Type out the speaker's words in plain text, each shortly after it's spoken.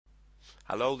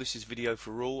Hello, this is Video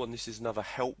for All, and this is another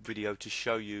help video to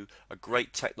show you a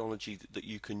great technology that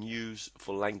you can use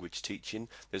for language teaching.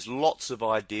 There's lots of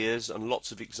ideas and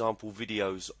lots of example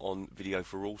videos on Video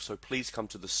for All, so please come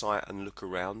to the site and look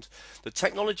around. The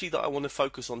technology that I want to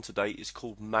focus on today is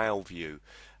called MAILVU.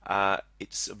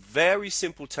 It's a very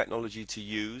simple technology to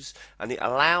use, and it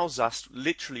allows us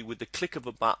literally with the click of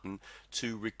a button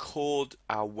to record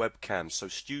our webcams, so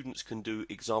students can do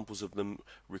examples of them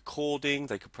recording.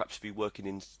 They could perhaps be working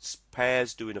in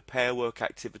pairs, doing a pair work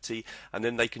activity, and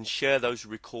then they can share those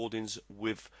recordings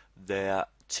with their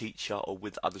teacher or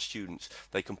with other students.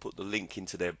 They can put the link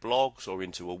into their blogs or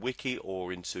into a wiki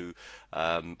or into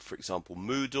for example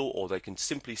Moodle, or they can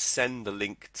simply send the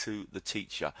link to the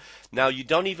teacher. Now you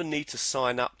don't even need to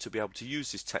sign up to be able to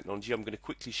use this technology. I'm going to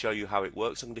quickly show you how it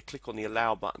works. I'm going to click on the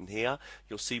allow button here.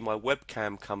 You'll see my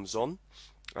webcam comes on,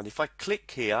 and if I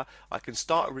click here I can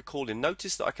start a recording.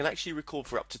 Notice that I can actually record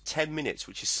for up to 10 minutes,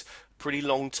 which is pretty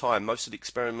long time. Most of the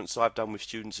experiments I've done with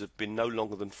students have been no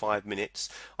longer than 5 minutes.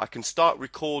 I can start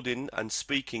recording and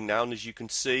speaking now, and as you can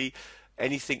see,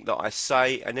 anything that I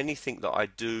say and anything that I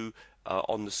do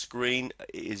on the screen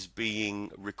is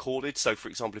being recorded. So for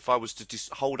example, if I was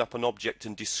to hold up an object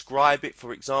and describe it,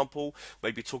 for example,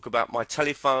 maybe talk about my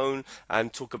telephone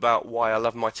and talk about why I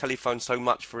love my telephone so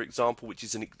much, for example, which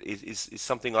is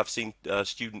something I've seen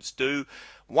students do.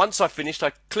 Once I've finished,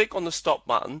 I click on the stop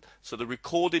button, so the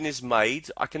recording is made.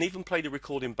 I can even play the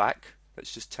recording back.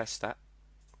 Let's just test that.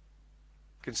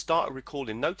 I can start a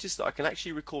recording. Notice that I can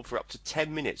actually record for up to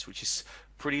 10 minutes, which is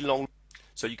pretty long.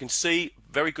 So you can see,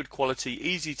 very good quality,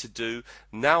 easy to do.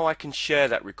 Now I can share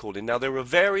that recording. Now there are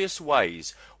various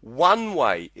ways. One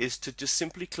way is to just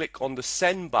simply click on the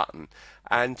send button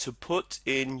and to put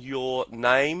in your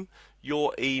name,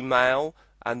 your email,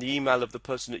 and the email of the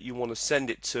person that you want to send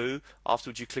it to.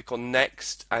 Afterwards you click on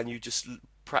next, and you just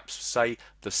perhaps say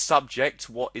the subject,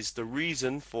 what is the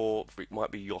reason for it,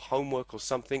 might be your homework or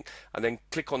something, and then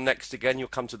click on next again. You'll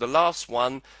come to the last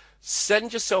one.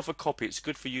 Send yourself a copy. It's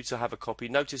good for you to have a copy.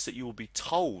 Notice that you will be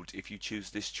told, if you choose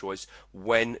this choice,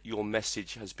 when your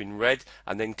message has been read,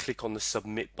 and then click on the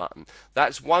submit button.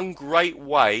 That's one great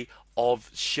way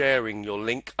of sharing your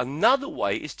link. Another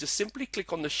way is to simply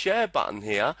click on the share button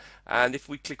here, and if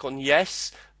we click on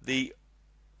yes, the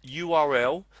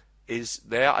URL is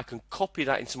there. I can copy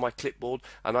that into my clipboard,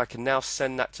 and I can now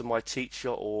send that to my teacher,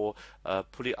 or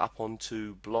put it up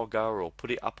onto Blogger, or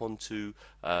put it up onto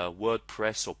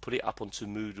WordPress, or put it up onto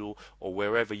Moodle, or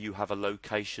wherever you have a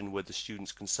location where the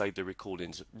students can save their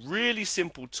recordings. Really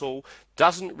simple tool,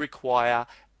 doesn't require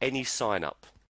any sign up.